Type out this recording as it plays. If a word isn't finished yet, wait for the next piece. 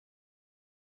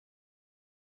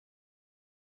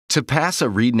To pass a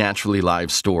Read Naturally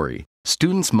Live story,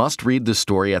 students must read the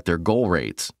story at their goal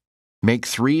rates, make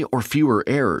 3 or fewer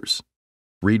errors,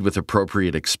 read with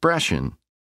appropriate expression,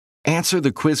 answer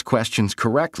the quiz questions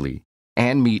correctly,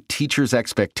 and meet teachers'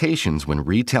 expectations when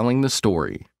retelling the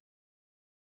story.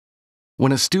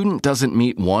 When a student doesn't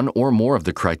meet one or more of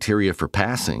the criteria for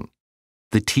passing,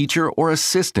 the teacher or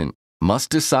assistant must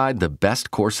decide the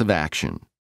best course of action.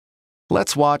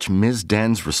 Let's watch Ms.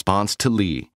 Den's response to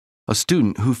Lee, a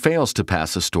student who fails to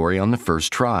pass a story on the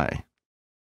first try.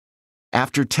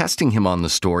 After testing him on the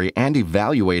story and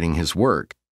evaluating his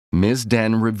work, Ms.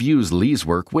 Den reviews Lee's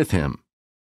work with him.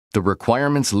 The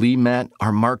requirements Lee met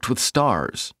are marked with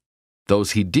stars.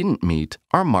 Those he didn't meet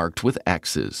are marked with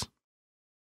X's.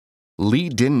 Lee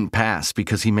didn't pass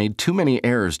because he made too many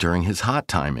errors during his hot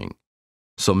timing,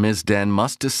 so Ms. Den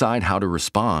must decide how to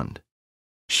respond.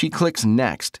 She clicks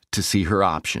Next to see her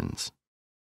options.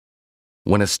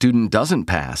 When a student doesn't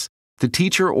pass, the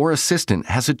teacher or assistant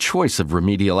has a choice of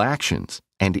remedial actions,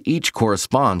 and each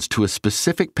corresponds to a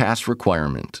specific pass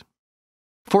requirement.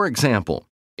 For example,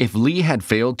 if Lee had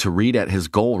failed to read at his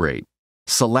goal rate,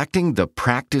 selecting the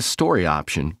Practice Story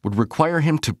option would require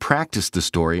him to practice the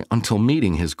story until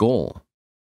meeting his goal.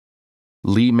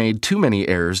 Lee made too many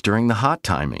errors during the hot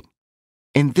timing.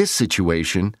 In this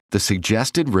situation, the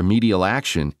suggested remedial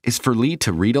action is for Lee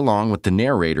to read along with the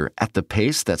narrator at the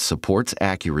pace that supports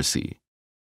accuracy.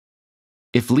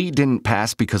 If Lee didn't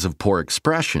pass because of poor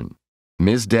expression,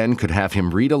 Ms. Den could have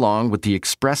him read along with the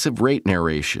expressive rate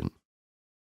narration.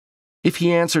 If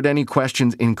he answered any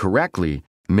questions incorrectly,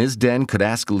 Ms. Den could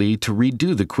ask Lee to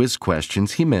redo the quiz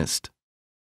questions he missed.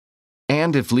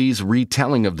 And if Lee's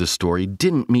retelling of the story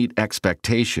didn't meet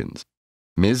expectations,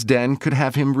 Ms. Den could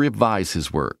have him revise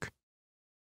his work.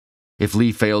 If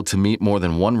Lee failed to meet more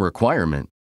than one requirement,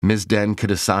 Ms. Den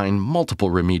could assign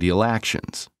multiple remedial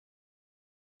actions.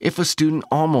 If a student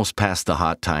almost passed the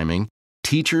hot timing,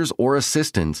 teachers or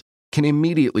assistants can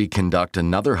immediately conduct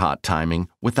another hot timing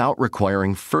without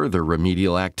requiring further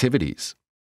remedial activities.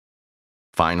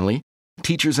 Finally,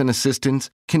 teachers and assistants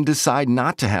can decide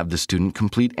not to have the student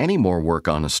complete any more work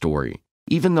on a story,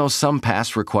 even though some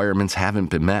pass requirements haven't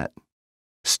been met.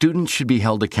 Students should be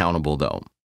held accountable, though,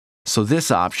 so this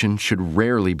option should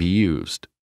rarely be used.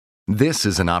 This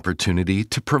is an opportunity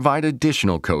to provide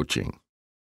additional coaching.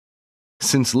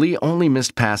 Since Lee only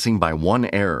missed passing by one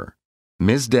error,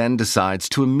 Ms. Den decides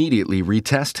to immediately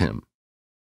retest him.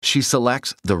 She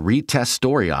selects the Retest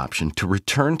Story option to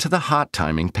return to the hot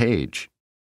timing page.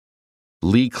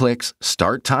 Lee clicks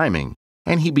Start Timing,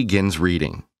 and he begins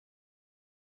reading.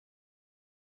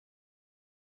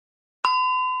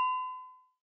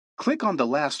 Click on the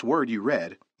last word you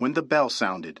read when the bell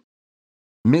sounded.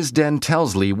 Ms. Den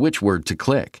tells Lee which word to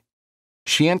click.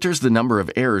 She enters the number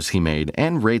of errors he made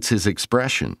and rates his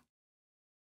expression.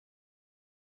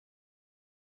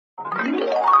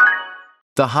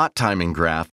 The hot timing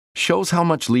graph shows how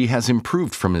much Lee has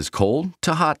improved from his cold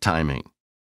to hot timing.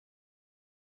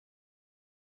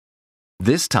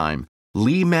 This time,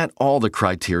 Lee met all the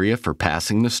criteria for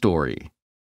passing the story.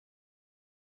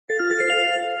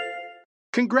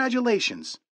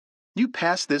 Congratulations! You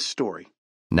passed this story.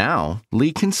 Now,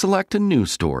 Lee can select a new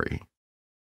story.